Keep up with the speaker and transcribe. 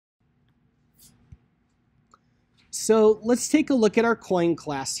So let's take a look at our coin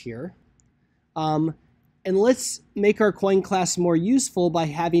class here. And let's make our coin class more useful by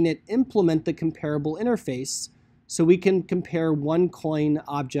having it implement the comparable interface so we can compare one coin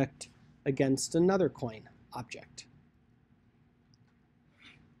object against another coin object.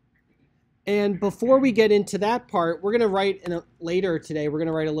 And before we get into that part, we're going to write later today, we're going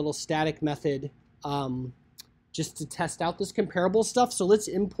to write a little static method just to test out this comparable stuff. So let's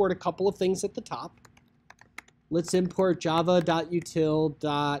import a couple of things at the top. Let's import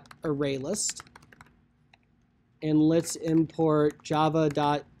java.util.ArrayList. And let's import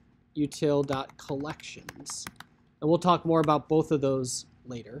java.util.collections. And we'll talk more about both of those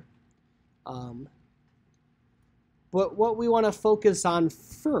later. But what we want to focus on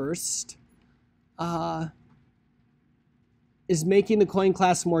first is making the coin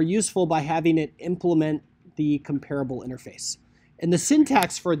class more useful by having it implement the comparable interface. And the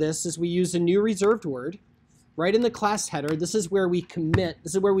syntax for this is we use a new reserved word right in the class header. This is where we commit.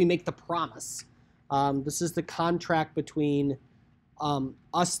 This is where we make the promise. This is the contract between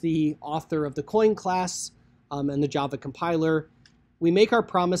us, the author of the coin class, and the Java compiler. We make our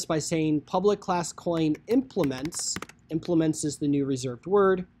promise by saying public class coin implements. Implements is the new reserved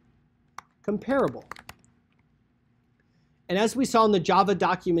word. Comparable. And as we saw in the Java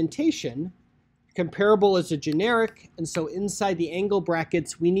documentation, comparable is a generic, and so inside the angle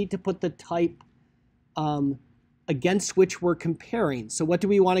brackets, we need to put the type against which we're comparing. So what do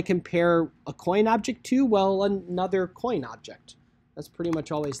we want to compare a coin object to? Well, another coin object. That's pretty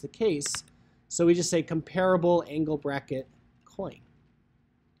much always the case. So we just say comparable angle bracket coin.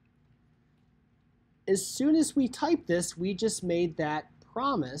 As soon as we type this, we just made that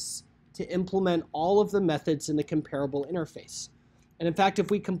promise to implement all of the methods in the comparable interface. And in fact,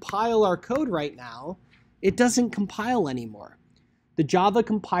 if we compile our code right now, it doesn't compile anymore. The Java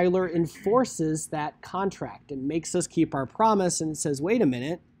compiler enforces that contract and makes us keep our promise, and it says, wait a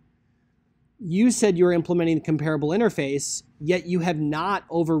minute, you said you were implementing the comparable interface, yet you have not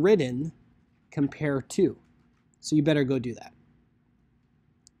overridden compare to. So you better go do that.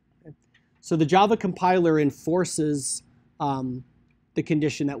 Okay. So the Java compiler enforces the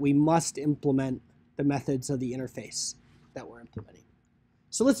condition that we must implement the methods of the interface that we're implementing.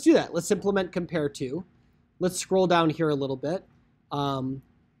 So let's do that. Let's implement compare to. Let's scroll down here a little bit.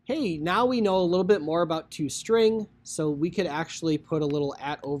 Hey, now we know a little bit more about toString, so we could actually put a little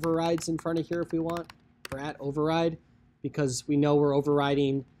 @overrides in front of here if we want, or @override, because we know we're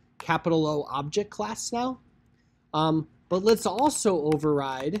overriding capital O object class now. But let's also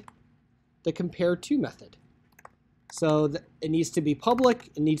override the compare to method. So it needs to be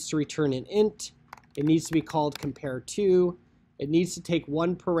public, it needs to return an int, it needs to be called compare to, it needs to take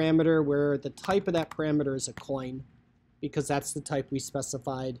one parameter where the type of that parameter is a coin, because that's the type we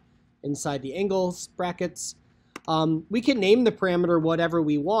specified inside the angles brackets. We can name the parameter whatever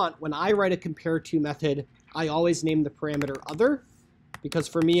we want. When I write a compare to method, I always name the parameter other, because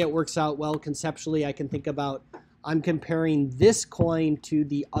for me it works out well conceptually. I can think about, I'm comparing this coin to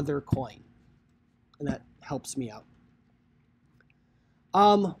the other coin, and that helps me out.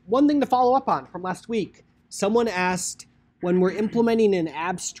 One thing to follow up on from last week, someone asked, when we're implementing an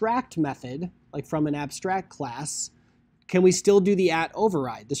abstract method, like from an abstract class, can we still do the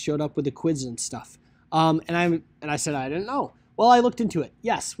 @override? This showed up with the quiz and stuff. And I said, I didn't know. Well, I looked into it.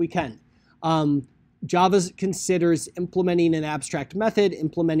 Yes, we can. Java considers implementing an abstract method,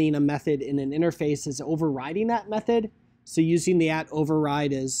 implementing a method in an interface as overriding that method. So using the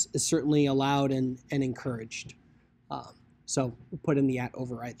 @override is certainly allowed and encouraged. So we'll put in the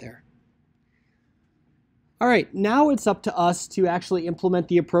 @override there. All right, now it's up to us to actually implement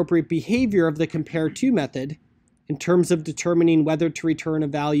the appropriate behavior of the compare to method in terms of determining whether to return a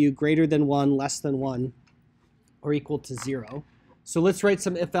value greater than 1, less than 1, or equal to 0. So let's write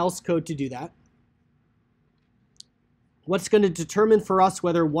some if-else code to do that. What's going to determine for us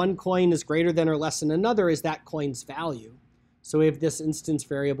whether one coin is greater than or less than another is that coin's value. So we have this instance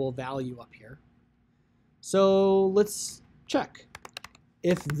variable value up here. So let's check.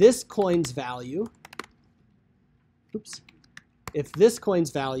 If this coin's value, if this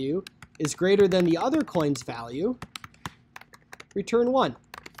coin's value is greater than the other coin's value, return 1.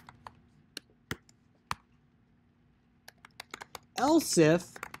 Else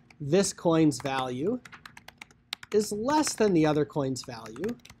if this coin's value is less than the other coin's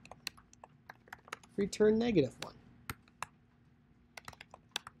value, return -1.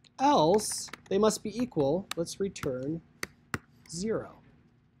 Else, they must be equal. Let's return 0.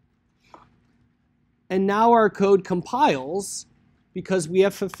 And now our code compiles because we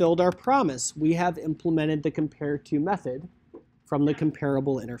have fulfilled our promise. We have implemented the compare to method from the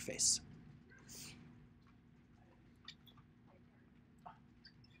comparable interface.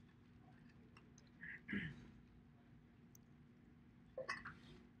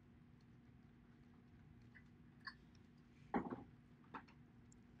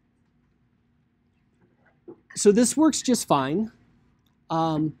 So this works just fine.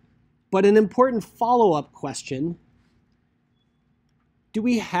 But an important follow-up question, do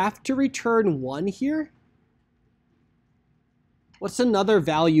we have to return 1 here? What's another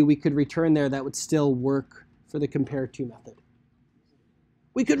value we could return there that would still work for the compare to method?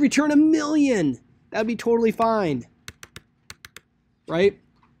 We could return 1,000,000. That'd be totally fine, right?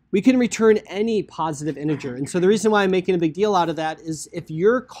 We can return any positive integer. And so the reason why I'm making a big deal out of that is if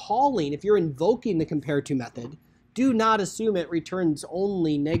you're invoking the compare to method, do not assume it returns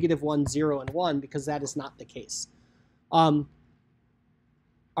only -1, 0, and 1, because that is not the case. A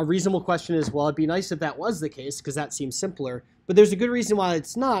reasonable question is, well, it'd be nice if that was the case, because that seems simpler. But there's a good reason why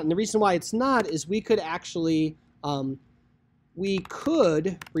it's not. And the reason why it's not is we could actually, we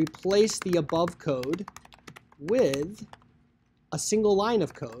could replace the above code with a single line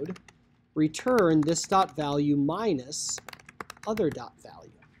of code, return this dot value minus other dot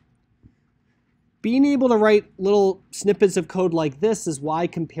value. Being able to write little snippets of code like this is why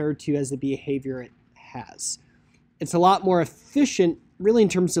compare to has the behavior it has. It's a lot more efficient, really, in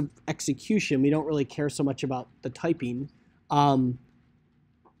terms of execution. We don't really care so much about the typing. To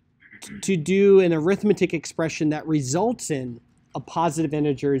do an arithmetic expression that results in a positive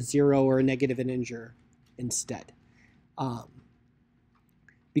integer, 0, or a negative integer instead.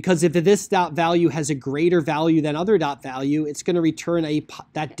 Because if this dot value has a greater value than other dot value, it's going to return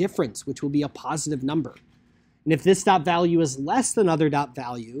that difference, which will be a positive number. And if this dot value is less than other dot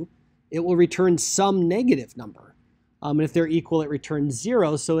value, it will return some negative number. And if they're equal, it returns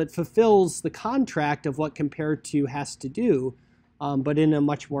 0. So it fulfills the contract of what compare to has to do, but in a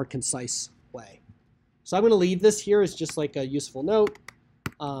much more concise way. So I'm going to leave this here as just like a useful note,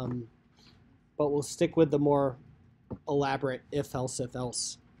 but we'll stick with the more elaborate if-else,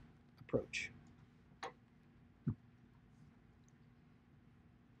 if-else approach.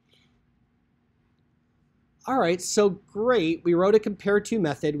 All right, so great. We wrote a compare to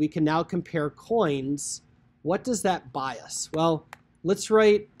method. We can now compare coins. What does that buy us? Well, let's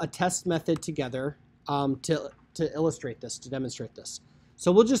write a test method together to illustrate this, to demonstrate this.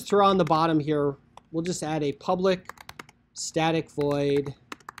 So we'll just throw on the bottom here, we'll just add a public static void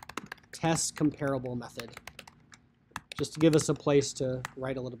test comparable method, just to give us a place to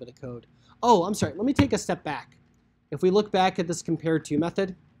write a little bit of code. Oh, I'm sorry, let me take a step back. If we look back at this compare to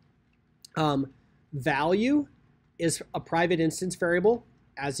method, value is a private instance variable,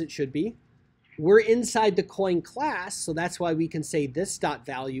 as it should be. We're inside the coin class, so that's why we can say this dot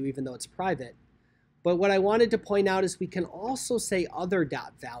value even though it's private. But what I wanted to point out is we can also say other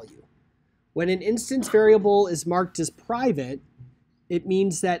dot value. When an instance variable is marked as private, it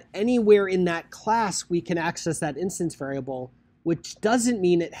means that anywhere in that class we can access that instance variable, which doesn't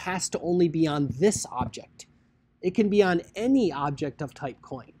mean it has to only be on this object. It can be on any object of type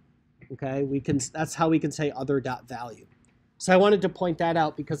coin. Okay, that's how we can say other dot value. So I wanted to point that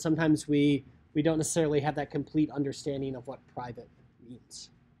out because sometimes we don't necessarily have that complete understanding of what private means.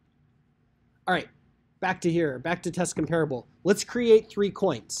 All right, back to test comparable. Let's create 3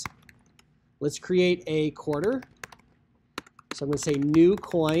 coins. Let's create a quarter. So I'm going to say new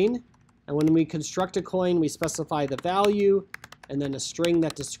coin, and when we construct a coin, we specify the value and then a string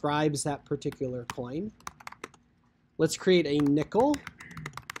that describes that particular coin. Let's create a nickel.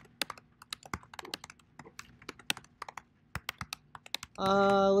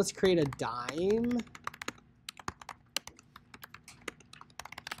 Let's create a dime.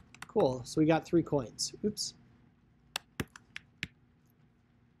 Cool, so we got 3 coins. Oops.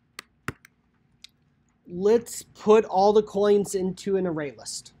 Let's put all the coins into an array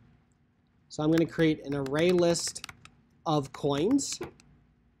list. So I'm going to create an array list of coins. And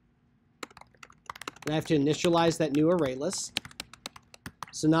I have to initialize that new array list.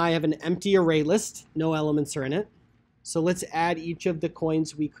 So now I have an empty array list. No elements are in it. So let's add each of the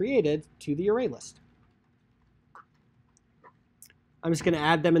coins we created to the array list. I'm just going to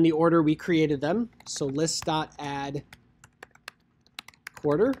add them in the order we created them. So list.add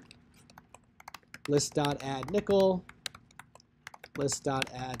quarter, list.add nickel,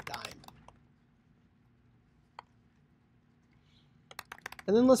 list.add dime.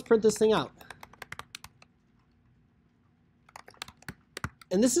 And then let's print this thing out.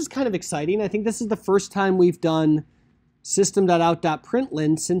 And this is kind of exciting. I think this is the first time we've done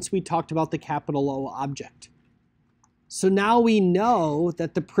system.out.println since we talked about the capital O object. So now we know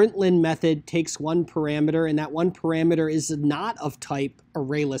that the println method takes one parameter, and that one parameter is not of type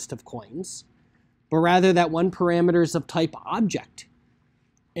array list of coins, but rather that one parameter is of type object.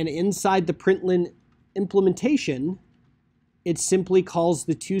 And inside the println implementation, it simply calls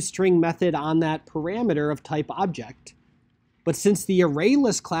the toString method on that parameter of type object. But since the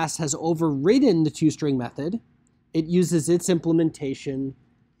ArrayList class has overridden the toString method, it uses its implementation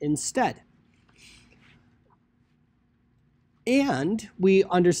instead. And we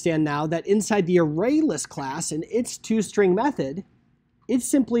understand now that inside the ArrayList class and its toString method, it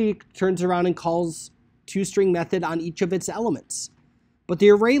simply turns around and calls toString method on each of its elements. But the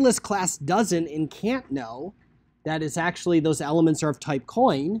ArrayList class doesn't and can't know that it's actually those elements are of type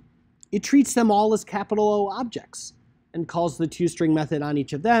coin. It treats them all as capital O objects and calls the toString method on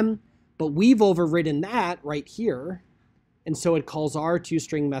each of them. But we've overridden that right here. And so it calls our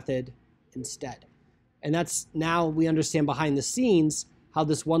toString method instead. And that's now we understand behind the scenes how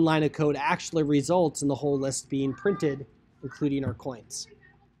this one line of code actually results in the whole list being printed, including our coins.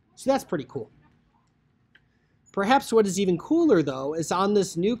 So that's pretty cool. Perhaps what is even cooler, though, is on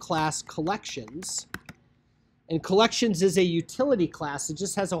this new class, Collections. And Collections is a utility class. It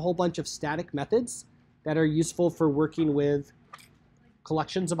just has a whole bunch of static methods that are useful for working with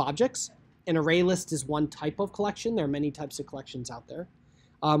collections of objects. An array list is one type of collection. There are many types of collections out there.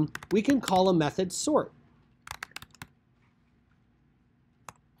 We can call a method sort.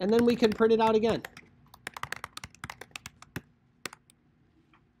 And then we can print it out again.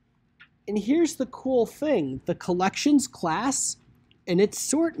 And here's the cool thing. The collections class and its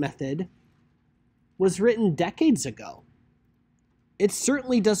sort method was written decades ago. It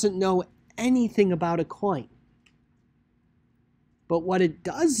certainly doesn't know anything about a coin. But what it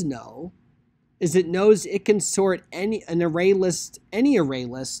does know is it knows it can sort any array list,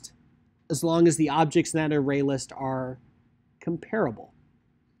 as long as the objects in that array list are comparable.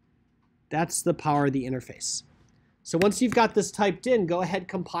 That's the power of the interface. So once you've got this typed in, go ahead,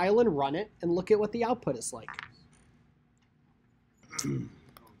 compile and run it, and look at what the output is like.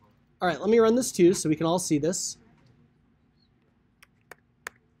 All right, let me run this too so we can all see this.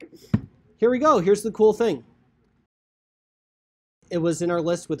 Here we go. Here's the cool thing. It was in our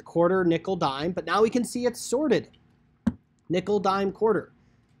list with quarter, nickel, dime, but now we can see it's sorted. Nickel, dime, quarter.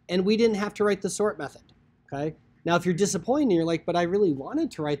 And we didn't have to write the sort method, okay? Now, if you're disappointed and you're like, but I really wanted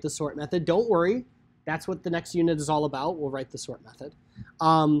to write the sort method, don't worry. That's what the next unit is all about. We'll write the sort method.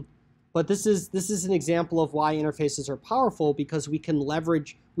 But this is an example of why interfaces are powerful, because we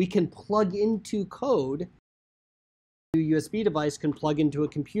can plug into code. A USB device can plug into a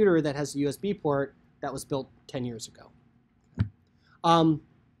computer that has a USB port that was built 10 years ago.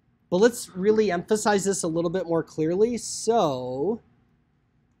 But let's really emphasize this a little bit more clearly. So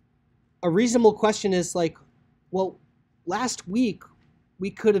a reasonable question is like, well, last week we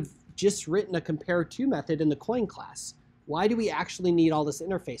could have just written a compare to method in the coin class. Why do we actually need all this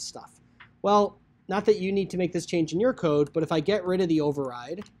interface stuff? Well, not that you need to make this change in your code, but if I get rid of the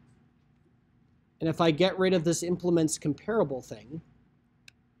override, and if I get rid of this implements comparable thing,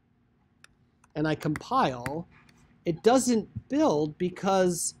 and I compile, it doesn't build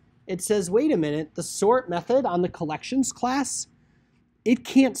because it says, wait a minute, the sort method on the collections class, it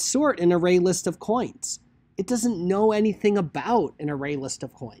can't sort an array list of coins. It doesn't know anything about an array list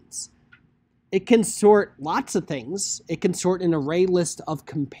of coins. It can sort lots of things. It can sort an array list of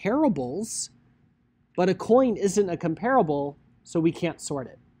comparables, but a coin isn't a comparable, so we can't sort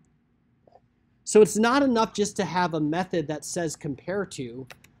it. So it's not enough just to have a method that says compare to.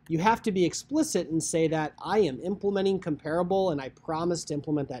 You have to be explicit and say that I am implementing comparable and I promise to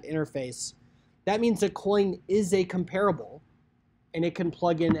implement that interface. That means a coin is a comparable and it can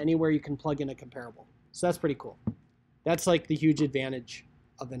plug in anywhere you can plug in a comparable. So that's pretty cool. That's like the huge advantage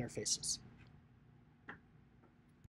of interfaces.